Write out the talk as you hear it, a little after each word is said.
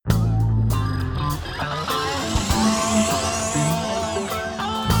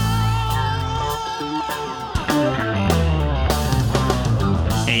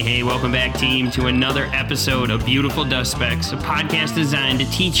Welcome back, team, to another episode of Beautiful Dust Specks, a podcast designed to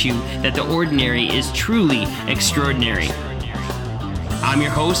teach you that the ordinary is truly extraordinary. I'm your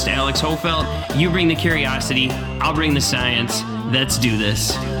host, Alex Hofelt. You bring the curiosity, I'll bring the science. Let's do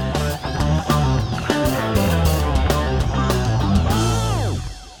this.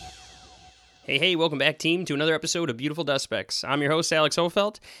 Hey, welcome back, team, to another episode of Beautiful Dust Specks. I'm your host, Alex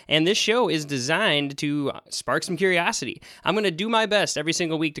Hofelt, and this show is designed to spark some curiosity. I'm going to do my best every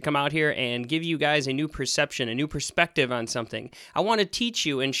single week to come out here and give you guys a new perception, a new perspective on something. I want to teach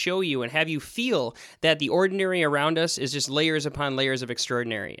you and show you and have you feel that the ordinary around us is just layers upon layers of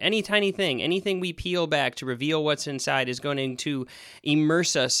extraordinary. Any tiny thing, anything we peel back to reveal what's inside is going to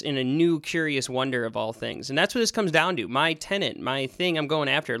immerse us in a new, curious wonder of all things. And that's what this comes down to. My tenet, my thing I'm going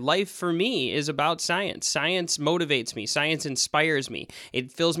after. Life for me is about science. Science motivates me. Science inspires me.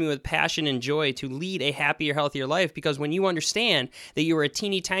 It fills me with passion and joy to lead a happier, healthier life, because when you understand that you are a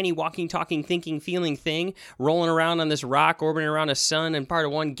teeny tiny walking, talking, thinking, feeling thing rolling around on this rock, orbiting around a sun and part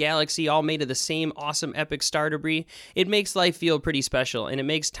of one galaxy, all made of the same awesome epic star debris, it makes life feel pretty special, and it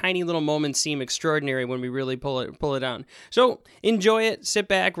makes tiny little moments seem extraordinary when we really pull it down. So enjoy it, sit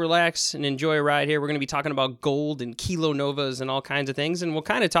back, relax, and enjoy a ride here. We're going to be talking about gold and kilonovas and all kinds of things, and we'll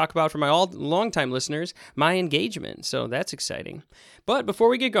kind of talk about, for my long-time listeners, my engagement. So that's exciting. But before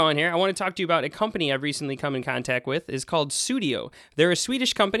we get going here, I want to talk to you about a company I've recently come in contact with. It's called Sudio. They're a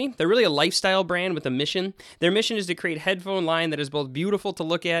Swedish company. They're really a lifestyle brand with a mission. Their mission is to create a headphone line that is both beautiful to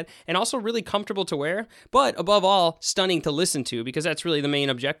look at and also really comfortable to wear, but above all, stunning to listen to, because that's really the main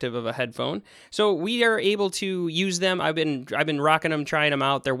objective of a headphone. So we are able to use them. I've been rocking them, trying them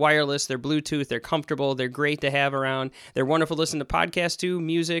out. They're wireless, they're Bluetooth, they're comfortable, they're great to have around. They're wonderful to listen to podcasts to,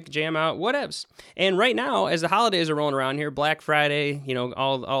 music, jam out, whatevs. And right now, as the holidays are rolling around here, Black Friday, you know,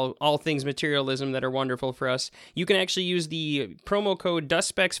 all things materialism that are wonderful for us, you can actually use the promo code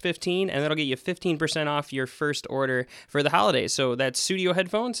DustSpecks15, and that'll get you 15% off your first order for the holidays. So that's Sudio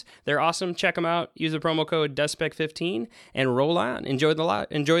headphones. They're awesome. Check them out. Use the promo code DustSpec15 and roll on. Enjoy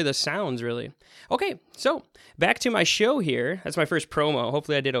the sounds, really. Okay, so back to my show here. That's my first promo.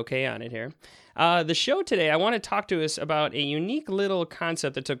 Hopefully I did okay on it here. The show today, I want to talk to us about a unique little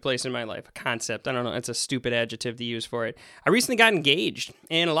concept that took place in my life. A concept, I don't know, it's a stupid adjective to use for it. I recently got engaged,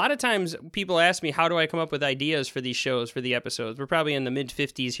 and a lot of times people ask me, how do I come up with ideas for these shows, for the episodes? We're probably in the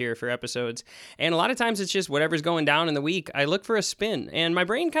mid-50s here for episodes, and a lot of times it's just whatever's going down in the week. I look for a spin, and my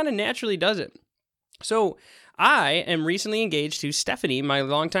brain kind of naturally does it. So I am recently engaged to Stephanie, my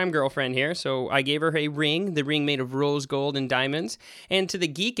longtime girlfriend here. So I gave her a ring, the ring made of rose gold and diamonds. And to the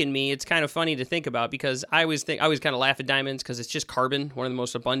geek in me, it's kind of funny to think about, because I always kind of laugh at diamonds because it's just carbon, one of the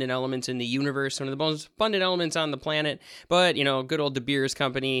most abundant elements in the universe, one of the most abundant elements on the planet. But, you know, good old De Beers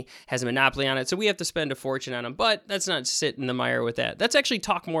company has a monopoly on it, so we have to spend a fortune on them. But let's not sit in the mire with that. Let's actually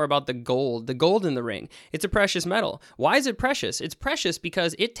talk more about the gold in the ring. It's a precious metal. Why is it precious? It's precious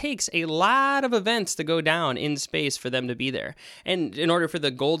because it takes a lot of events to go down in space for them to be there, and in order for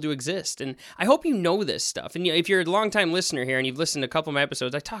the gold to exist. And I hope you know this stuff. And if you're a longtime listener here and you've listened to a couple of my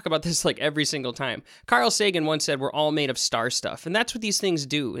episodes, I talk about this like every single time. Carl Sagan once said we're all made of star stuff, and that's what these things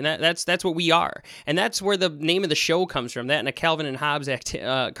do, and that's what we are, and that's where the name of the show comes from. That and a Calvin and Hobbes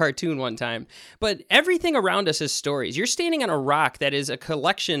cartoon one time. But everything around us is stories. You're standing on a rock that is a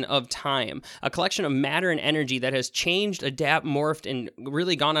collection of time, a collection of matter and energy that has changed, adapted, morphed, and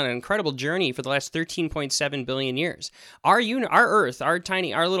really gone on an incredible journey for the last 13.7 billion years. Our Earth, our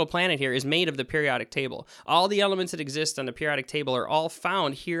little planet here, is made of the periodic table. All the elements that exist on the periodic table are all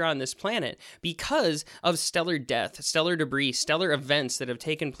found here on this planet because of stellar death, stellar debris, stellar events that have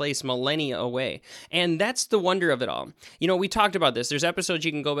taken place millennia away. And that's the wonder of it all. You know, we talked about this. There's episodes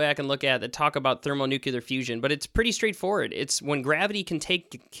you can go back and look at that talk about thermonuclear fusion, but it's pretty straightforward. It's when gravity can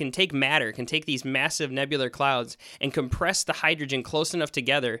take matter, can take these massive nebular clouds and compress the hydrogen close enough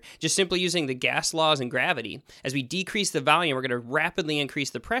together, just simply using the gas laws and gravity. As we decrease the volume, we're going to rapidly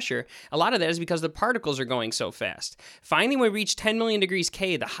increase the pressure. A lot of that is because the particles are going so fast. Finally, when we reach 10 million degrees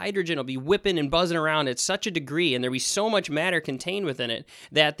K, the hydrogen will be whipping and buzzing around at such a degree, and there'll be so much matter contained within it,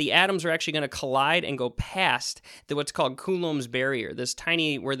 that the atoms are actually going to collide and go past what's called Coulomb's barrier, this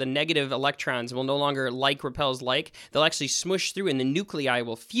tiny, where the negative electrons will no longer like repels like. They'll actually smush through, and the nuclei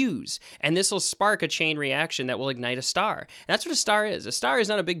will fuse, and this will spark a chain reaction that will ignite a star. And that's what a star is. A star is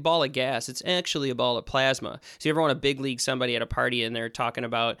not a big ball of gas. It's actually a ball of plasma. So you ever want to big league somebody at a party and they're talking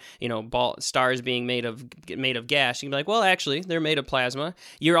about, you know, stars being made of gas, you can be like, well, actually, they're made of plasma.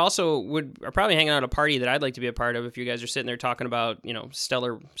 You also are probably hanging out at a party that I'd like to be a part of if you guys are sitting there talking about, you know,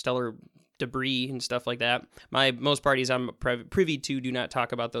 stellar debris and stuff like that. Most parties I'm privy to do not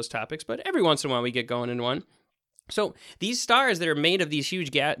talk about those topics, but every once in a while we get going in one. So these stars that are made of these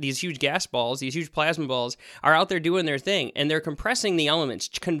huge gas balls, these huge plasma balls, are out there doing their thing, and they're compressing the elements,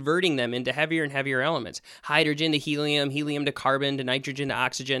 converting them into heavier and heavier elements. Hydrogen to helium, helium to carbon, to nitrogen to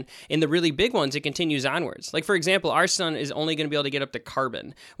oxygen. In the really big ones, it continues onwards. Like, for example, our sun is only going to be able to get up to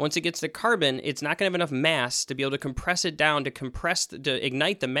carbon. Once it gets to carbon, it's not going to have enough mass to be able to compress it down, to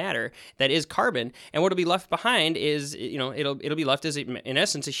ignite the matter that is carbon. And what'll be left behind is, it'll be left as, in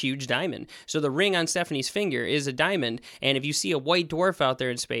essence, a huge diamond. So the ring on Stephanie's finger is a diamond, and if you see a white dwarf out there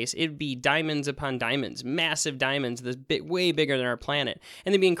in space, it'd be diamonds upon diamonds, massive diamonds, way bigger than our planet,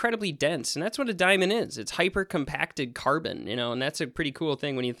 and they'd be incredibly dense, and that's what a diamond is. It's hyper-compacted carbon, and that's a pretty cool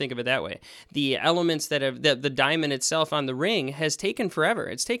thing when you think of it that way. The elements that have, the diamond itself on the ring has taken forever.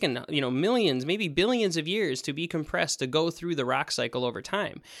 It's taken, millions, maybe billions of years to be compressed, to go through the rock cycle over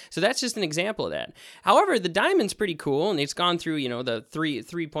time. So that's just an example of that. However, the diamond's pretty cool, and it's gone through, the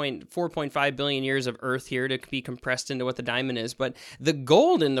 4.5 billion years of Earth here to be compressed into what the diamond is, but the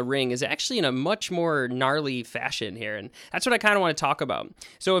gold in the ring is actually in a much more gnarly fashion here, and that's what I kind of want to talk about.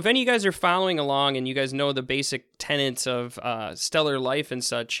 So if any of you guys are following along and you guys know the basic tenets of stellar life and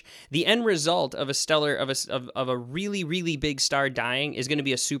such, the end result of a really, really big star dying is going to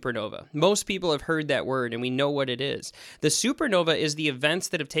be a supernova. Most people have heard that word, and we know what it is. The supernova is the events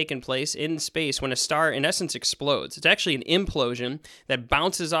that have taken place in space when a star, in essence, explodes. It's actually an implosion that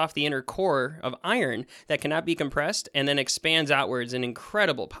bounces off the inner core of iron that cannot be compressed and then expands outwards in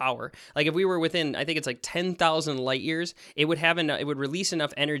incredible power. Like if we were within, I think it's like 10,000 light years, it would release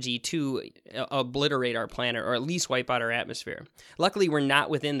enough energy to obliterate our planet, or at least wipe out our atmosphere. Luckily, we're not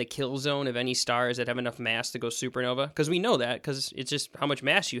within the kill zone of any stars that have enough mass to go supernova, because we know that, because it's just how much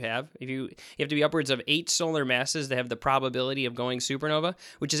mass you have. You have to be upwards of 8 solar masses to have the probability of going supernova,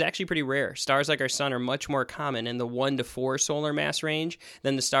 which is actually pretty rare. Stars like our sun are much more common in the 1 to 4 solar mass range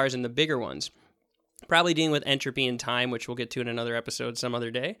than the stars in the bigger ones. Probably dealing with entropy and time, which we'll get to in another episode some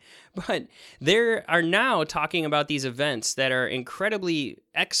other day. But there are now talking about these events that are incredibly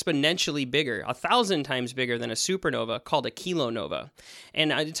exponentially bigger, 1,000 times bigger than a supernova, called a kilonova.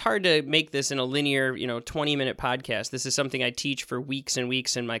 And it's hard to make this in a linear, 20-minute podcast. This is something I teach for weeks and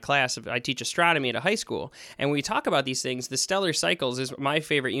weeks in my class. I teach astronomy at a high school. And when we talk about these things, the stellar cycles is my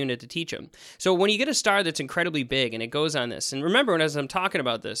favorite unit to teach them. So when you get a star that's incredibly big and it goes on this, and remember, as I'm talking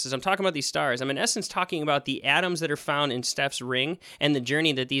about this, as I'm talking about these stars, I'm in essence talking about the atoms that are found in Steph's ring and the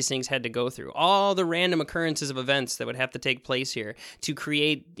journey that these things had to go through. All the random occurrences of events that would have to take place here to create,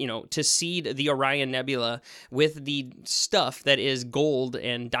 to seed the Orion Nebula with the stuff that is gold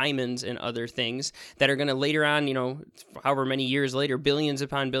and diamonds and other things that are going to later on, however many years later, billions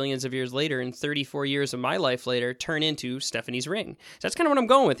upon billions of years later, and 34 years of my life later, turn into Stephanie's ring. So that's kind of what I'm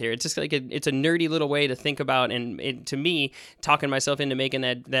going with here. It's just like it's a nerdy little way to think about, and to me, talking myself into making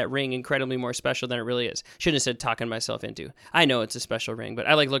that ring incredibly more special than it really is. Shouldn't have said talking myself into. I know it's a special ring, but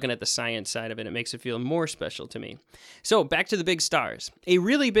I like looking at the science side of it. It makes it feel more special to me. So back to the big stars. A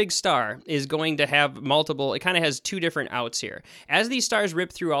really big star is going to have multiple, it kind of has two different outs here. As these stars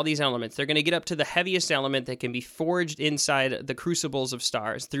rip through all these elements, they're going to get up to the heaviest element that can be forged inside the crucibles of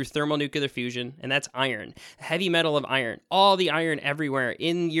stars through thermonuclear fusion, and that's iron. Heavy metal of iron. All the iron everywhere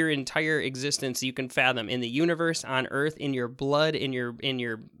in your entire existence you can fathom, in the universe, on Earth, in your blood, in your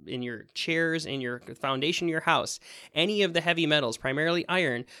chairs, in your foundation of your house. Any of the heavy metals, primarily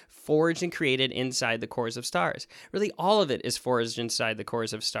iron, forged and created inside the cores of stars. Really, all of it is forged inside the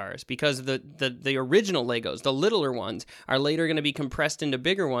cores of stars, because the original Legos, the littler ones, are later going to be compressed into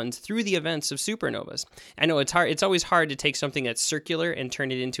bigger ones through the events of supernovas. I know it's hard. It's always hard to take something that's circular and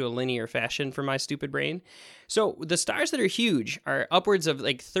turn it into a linear fashion for my stupid brain. So the stars that are huge are upwards of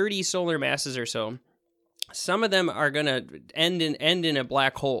like 30 solar masses or so. Some of them are going to end in a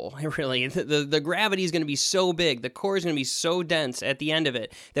black hole, really. The gravity is going to be so big, the core is going to be so dense at the end of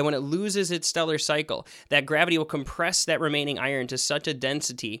it, that when it loses its stellar cycle, that gravity will compress that remaining iron to such a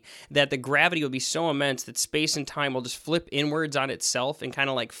density that the gravity will be so immense that space and time will just flip inwards on itself and kind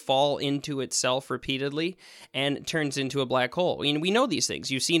of like fall into itself repeatedly, and it turns into a black hole. I mean, we know these things.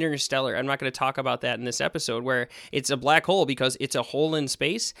 You've seen Interstellar. I'm not going to talk about that in this episode, where it's a black hole because it's a hole in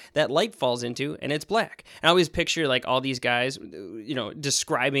space that light falls into, and it's black. I always picture like all these guys,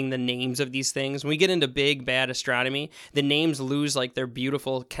 describing the names of these things. When we get into big, bad astronomy, the names lose like their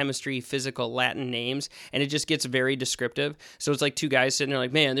beautiful chemistry, physical, Latin names, and it just gets very descriptive. So it's like two guys sitting there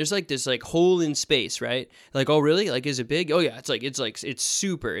like, man, there's like this like hole in space, right? Like, oh, really? Like, is it big? Oh, yeah. It's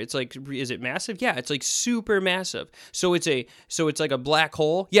super. It's like, is it massive? Yeah, it's like super massive. So it's like a black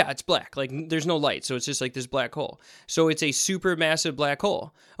hole. Yeah, it's black. Like, there's no light. So it's just like this black hole. So it's a super massive black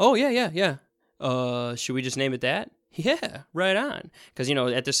hole. Oh, yeah. Should we just name it that? Yeah, right on. Because,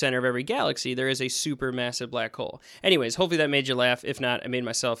 at the center of every galaxy, there is a supermassive black hole. Anyways, hopefully that made you laugh. If not, I made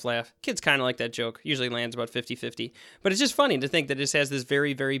myself laugh. Kids kind of like that joke. Usually lands about 50-50. But it's just funny to think that it has this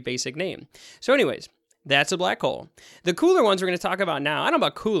very, very basic name. So anyways, that's a black hole. The cooler ones we're going to talk about now, I don't know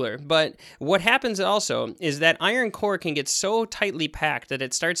about cooler, but what happens also is that iron core can get so tightly packed that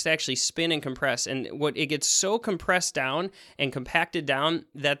it starts to actually spin and compress. And it gets so compressed down and compacted down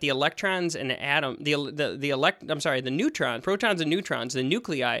that the electrons and the neutrons, protons and neutrons, the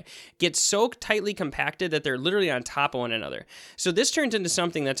nuclei, get so tightly compacted that they're literally on top of one another. So this turns into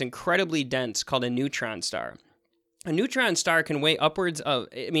something that's incredibly dense called a neutron star. A neutron star can weigh upwards of,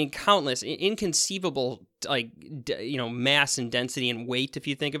 countless, inconceivable, mass and density and weight, if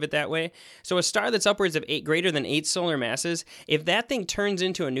you think of it that way. So a star that's upwards of greater than 8 solar masses, if that thing turns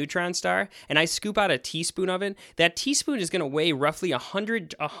into a neutron star and I scoop out a teaspoon of it, that teaspoon is going to weigh roughly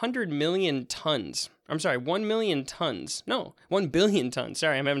 100 million tons. I'm sorry, 1 million tons. No, 1 billion tons.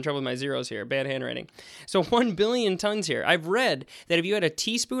 Sorry, I'm having trouble with my zeros here. Bad handwriting. So 1 billion tons here. I've read that if you had a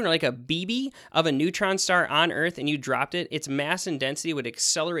teaspoon or like a BB of a neutron star on Earth and you dropped it, its mass and density would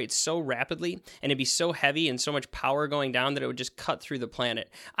accelerate so rapidly and it'd be so heavy and so much power going down that it would just cut through the planet.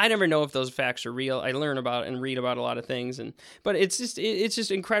 I never know if those facts are real. I learn about and read about a lot of things, but it's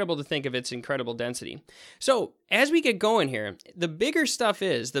just incredible to think of its incredible density. So as we get going here, the bigger stuff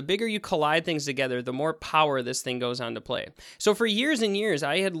is, the bigger you collide things together, the more power this thing goes on to play. So for years and years,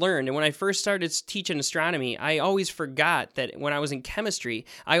 I had learned, and when I first started teaching astronomy, I always forgot that when I was in chemistry,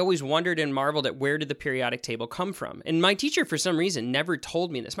 I always wondered and marveled at where did the periodic table come from. And my teacher, for some reason, never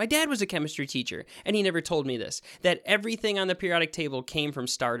told me this. My dad was a chemistry teacher, and he never told me this, that everything on the periodic table came from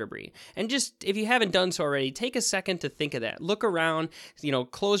star debris. And just, if you haven't done so already, take a second to think of that. Look around,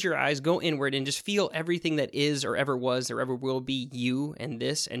 close your eyes, go inward, and just feel everything that is or ever was or ever will be you and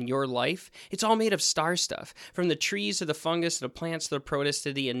this and your life. It's all made of star stuff, from the trees to the fungus to the plants to the protists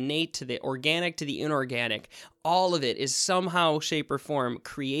to the innate to the organic to the inorganic. All of it is somehow, shape, or form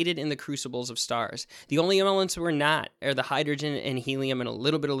created in the crucibles of stars. The only elements we're not are the hydrogen and helium and a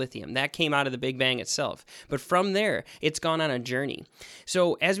little bit of lithium. That came out of the Big Bang itself. But from there, it's gone on a journey.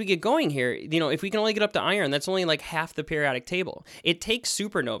 So as we get going here, if we can only get up to iron, that's only like half the periodic table. It takes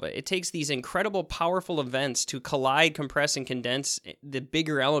supernova. It takes these incredible, powerful events to collide, compress, and condense the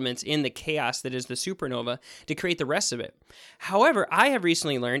bigger elements in the chaos that is the supernova to create the rest of it. However, I have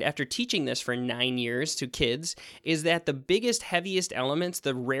recently learned, after teaching this for 9 years to kids, is that the biggest, heaviest elements,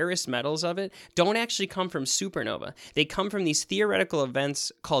 the rarest metals of it, don't actually come from supernova. They come from these theoretical events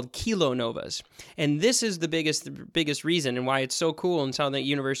called kilonovas. And this is the biggest reason and why it's so cool, and how the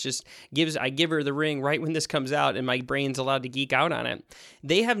universe just I give her the ring right when this comes out and my brain's allowed to geek out on it.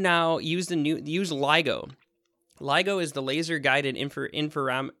 They have now used LIGO. LIGO is the Laser Guided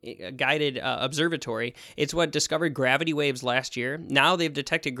Observatory. It's what discovered gravity waves last year. Now they've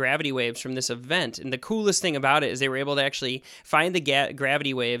detected gravity waves from this event. And the coolest thing about it is they were able to actually find the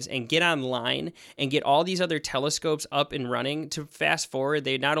gravity waves and get online and get all these other telescopes up and running. To fast forward,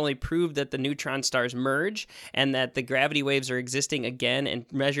 they not only proved that the neutron stars merge and that the gravity waves are existing again and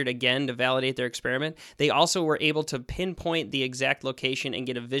measured again to validate their experiment, they also were able to pinpoint the exact location and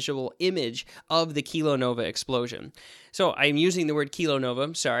get a visual image of the kilonova explosion. So I'm using the word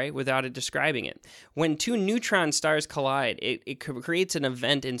kilonova, without it describing it. When two neutron stars collide, it creates an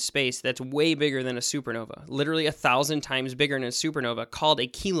event in space that's way bigger than a supernova, literally 1,000 times bigger than a supernova, called a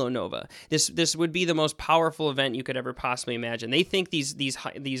kilonova. This would be the most powerful event you could ever possibly imagine. They think these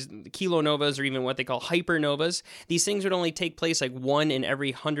kilonovas, or even what they call hypernovas, these things would only take place like 1 in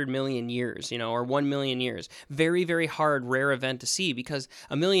every 100 million years, or 1 million years. Very, very hard, rare event to see, because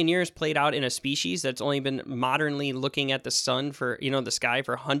a million years played out in a species that's only been modernly looking at the sun for, the sky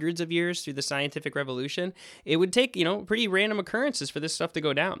for hundreds of years through the scientific revolution. It would take, pretty random occurrences for this stuff to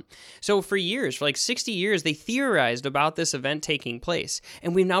go down. So for years, for like 60 years, they theorized about this event taking place,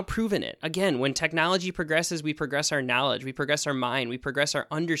 and we've now proven it. Again, when technology progresses, we progress our knowledge, we progress our mind, we progress our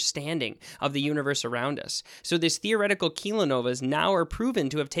understanding of the universe around us. So this theoretical kilonovas now are proven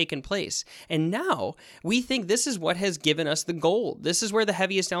to have taken place. And now we think this is what has given us the gold. This is where the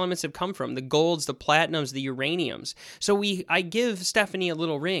heaviest elements have come from, the golds, the platinums, the uraniums. So I give Stephanie a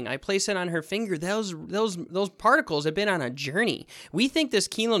little ring. I place it on her finger. Those particles have been on a journey. We think this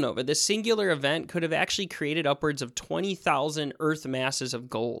kilonova, this singular event, could have actually created upwards of 20,000 Earth masses of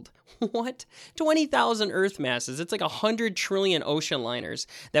gold. What? 20,000 Earth masses. It's like 100 trillion ocean liners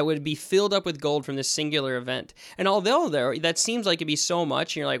that would be filled up with gold from this singular event. And although that seems like it'd be so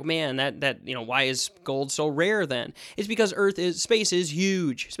much, and you're like, man, why is gold so rare then? It's because space is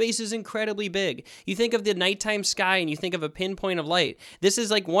huge. Space is incredibly big. You think of the nighttime sky and you think of a pinpoint of light. This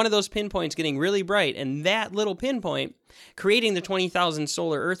is like one of those pinpoints getting really bright, and that little pinpoint creating the 20,000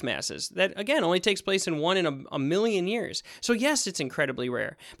 solar Earth masses. That, again, only takes place in one in a million years. So yes, it's incredibly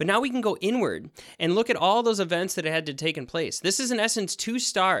rare. But now we can go inward and look at all those events that had to taken place. This is, in essence, two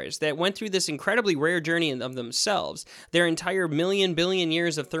stars that went through this incredibly rare journey of themselves, their entire billion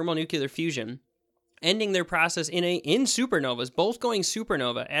years of thermonuclear fusion, ending their process in supernovas, both going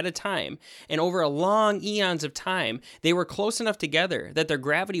supernova at a time. And over a long eons of time, they were close enough together that their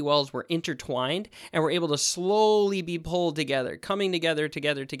gravity wells were intertwined and were able to slowly be pulled together, coming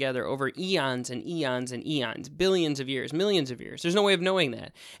together over eons and eons and eons, billions of years, millions of years. There's no way of knowing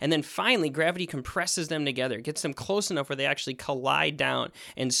that. And then finally, gravity compresses them together, gets them close enough where they actually collide down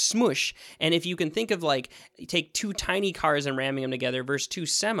and smush. And if you can think of, like, take two tiny cars and ramming them together versus two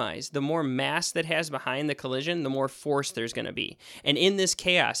semis, the more mass that has behind the collision, the more force there's going to be. And in this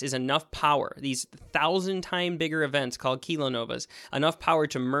chaos is enough power, these 1,000-time bigger events called kilonovas, enough power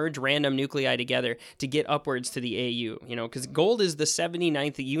to merge random nuclei together to get upwards to the AU, because gold is the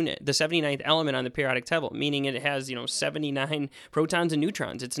 79th unit, the 79th element on the periodic table, meaning it has, 79 protons and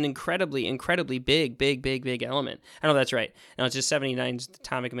neutrons. It's an incredibly, incredibly big element. I know that's right. No, it's just 79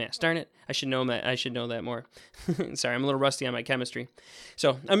 atomic mass. Darn it. I should know that more. Sorry, I'm a little rusty on my chemistry.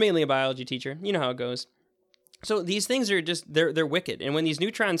 So I'm mainly a biology teacher. You know how it goes. So these things are just, they're wicked. And when these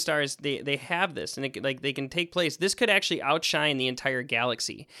neutron stars, they have this, and they can take place, this could actually outshine the entire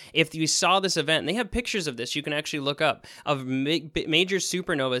galaxy. If you saw this event, and they have pictures of this, you can actually look up, of major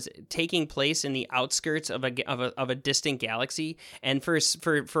supernovas taking place in the outskirts of a distant galaxy. And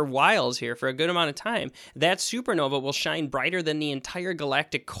for whiles here, for a good amount of time, that supernova will shine brighter than the entire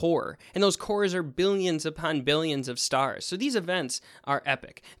galactic core. And those cores are billions upon billions of stars. So these events are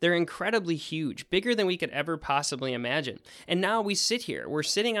epic. They're incredibly huge, bigger than we could ever possibly imagine. And now we sit here, we're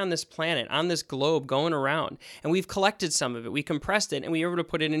sitting on this planet, on this globe, going around, and we've collected some of it, we compressed it, and we were able to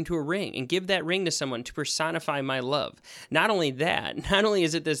put it into a ring and give that ring to someone to personify my love. Not only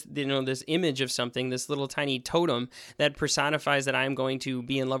is it this, this image of something, this little tiny totem that personifies that I'm going to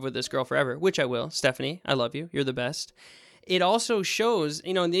be in love with this girl forever, which I will. Stephanie, I love you. You're the best. It also shows,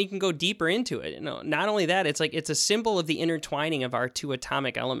 and you can go deeper into it. Not only that, it's a symbol of the intertwining of our two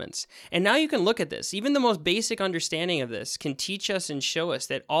atomic elements. And now you can look at this. Even the most basic understanding of this can teach us and show us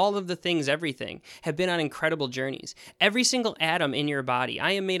that all of the things, everything, have been on incredible journeys. Every single atom in your body,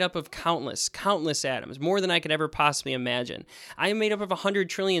 I am made up of countless atoms, more than I could ever possibly imagine. I am made up of 100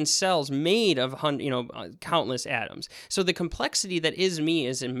 trillion cells made of countless atoms. So the complexity that is me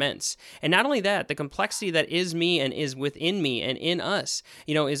is immense. And not only that, the complexity that is me and is within me and in us,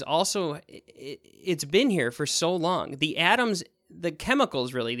 is also, it's been here for so long. The atoms, the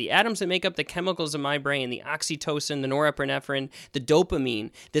chemicals, really, the atoms that make up the chemicals of my brain, the oxytocin, the norepinephrine, the dopamine,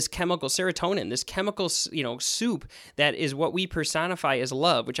 this chemical serotonin, this chemical, soup that is what we personify as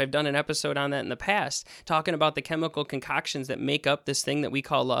love, which I've done an episode on that in the past, talking about the chemical concoctions that make up this thing that we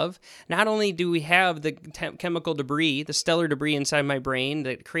call love. Not only do we have the chemical debris, the stellar debris inside my brain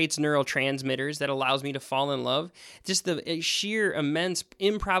that creates neurotransmitters that allows me to fall in love, just the sheer immense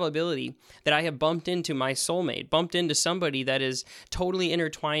improbability that I have bumped into my soulmate, bumped into somebody that is totally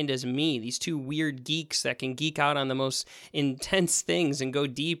intertwined as me, these two weird geeks that can geek out on the most intense things and go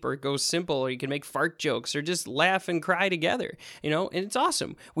deep or go simple, or you can make fart jokes or just laugh and cry together, and it's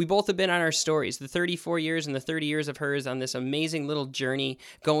awesome. We both have been on our stories, the 34 years and the 30 years of hers, on this amazing little journey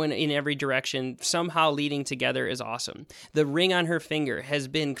going in every direction, somehow leading together is awesome. The ring on her finger has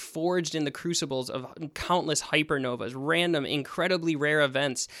been forged in the crucibles of countless hypernovas, random, incredibly rare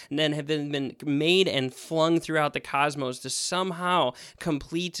events, and then have been made and flung throughout the cosmos to somehow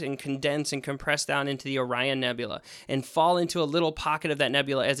complete and condense and compress down into the Orion Nebula and fall into a little pocket of that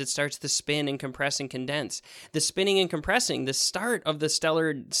nebula as it starts to spin and compress and condense. The spinning and compressing, the start of the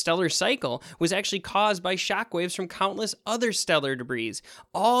stellar cycle, was actually caused by shockwaves from countless other stellar debris.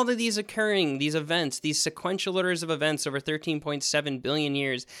 All of these occurring, these events, these sequential orders of events over 13.7 billion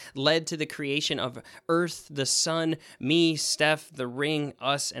years led to the creation of Earth, the sun, me, Steph, the ring,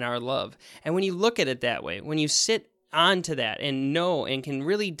 us, and our love. And when you look at it that way, when you sit onto that and know and can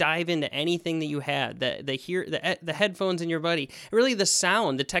really dive into anything that you had, the headphones in your body, really the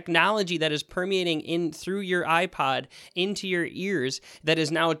sound, the technology that is permeating in through your iPod into your ears that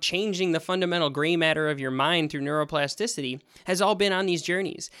is now changing the fundamental gray matter of your mind through neuroplasticity has all been on these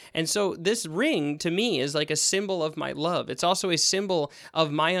journeys. And so this ring to me is like a symbol of my love. It's also a symbol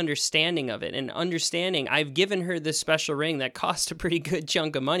of my understanding of it, and understanding I've given her this special ring that cost a pretty good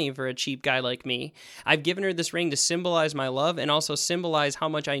chunk of money for a cheap guy like me. I've given her this ring to symbolize my love and also symbolize how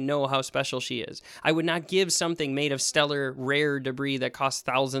much I know how special she is. I would not give something made of stellar, rare debris that costs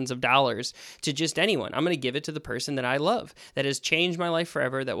thousands of dollars to just anyone. I'm going to give it to the person that I love, that has changed my life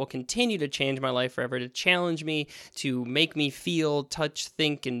forever, that will continue to change my life forever, to challenge me, to make me feel, touch,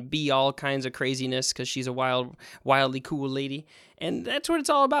 think, and be all kinds of craziness because she's a wildly cool lady. And that's what it's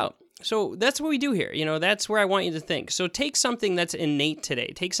all about. So that's what we do here. That's where I want you to think. So take something that's innate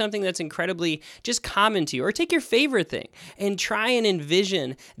today. Take something that's incredibly just common to you, or take your favorite thing and try and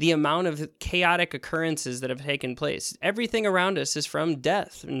envision the amount of chaotic occurrences that have taken place. Everything around us is from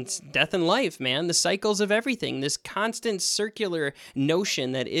death, and it's death and life, man. The cycles of everything, this constant circular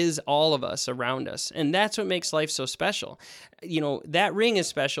notion that is all of us around us. And that's what makes life so special. That ring is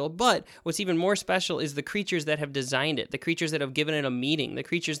special, but what's even more special is the creatures that have designed it, the creatures that have given it a meaning, the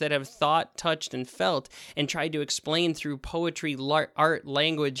creatures that have thought, touched, and felt, and tried to explain through poetry, art,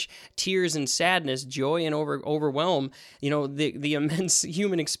 language, tears and sadness, joy and overwhelm, the immense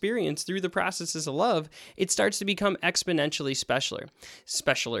human experience through the processes of love. It starts to become exponentially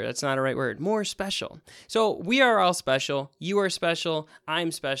specialer. That's not a right word. More special. So we are all special. You are special.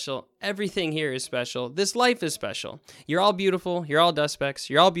 I'm special. Everything here is special. This life is special. You're all beautiful. You're all dust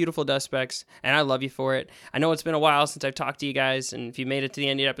specks. You're all beautiful dust specks, and I love you for it. I know it's been a while since I've talked to you guys, and if you made it to the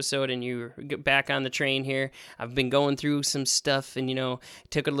end of the episode and you're back on the train here, I've been going through some stuff and,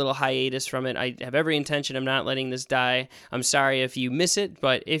 took a little hiatus from it. I have every intention of not letting this die. I'm sorry if you miss it,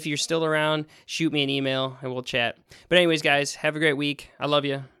 but if you're still around, shoot me an email and we'll chat. But anyways, guys, have a great week. I love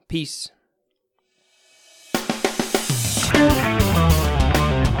you. Peace.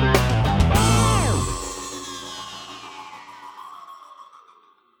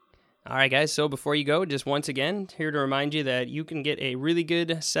 All right, guys, so before you go, just once again, here to remind you that you can get a really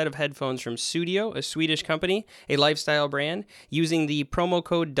good set of headphones from Sudio, a Swedish company, a lifestyle brand, using the promo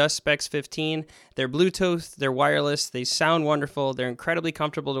code DustSpecs15. They're Bluetooth, they're wireless, they sound wonderful, they're incredibly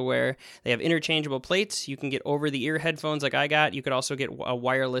comfortable to wear. They have interchangeable plates. You can get over-the-ear headphones like I got. You could also get a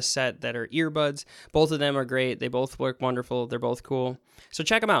wireless set that are earbuds. Both of them are great. They both work wonderful. They're both cool. So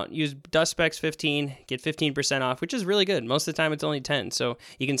check them out. Use DustSpecs15, get 15% off, which is really good. Most of the time, it's only 10, so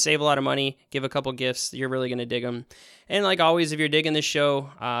you can save a lot of money, give a couple gifts. You're really going to dig them. And like always, if you're digging this show,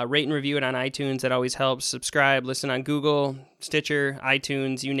 rate and review it on iTunes. That always helps. Subscribe, listen on Google, Stitcher,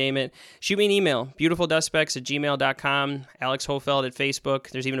 iTunes, you name it. Shoot me an email, beautifuldustspecks@gmail.com, Alex Hofeld at Facebook.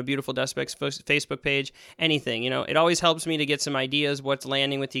 There's even a Beautiful Dust Specks Facebook page. Anything, it always helps me to get some ideas, what's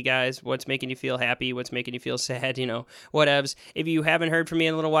landing with you guys, what's making you feel happy, what's making you feel sad, whatevs. If you haven't heard from me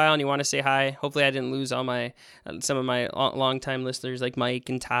in a little while and you want to say hi, hopefully I didn't lose some of my longtime listeners like Mike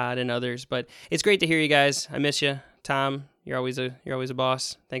and Todd and others, but it's great to hear you guys. I miss you. Tom, you're always a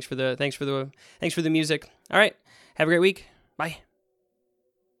boss. Thanks for the music. All right. Have a great week. Bye.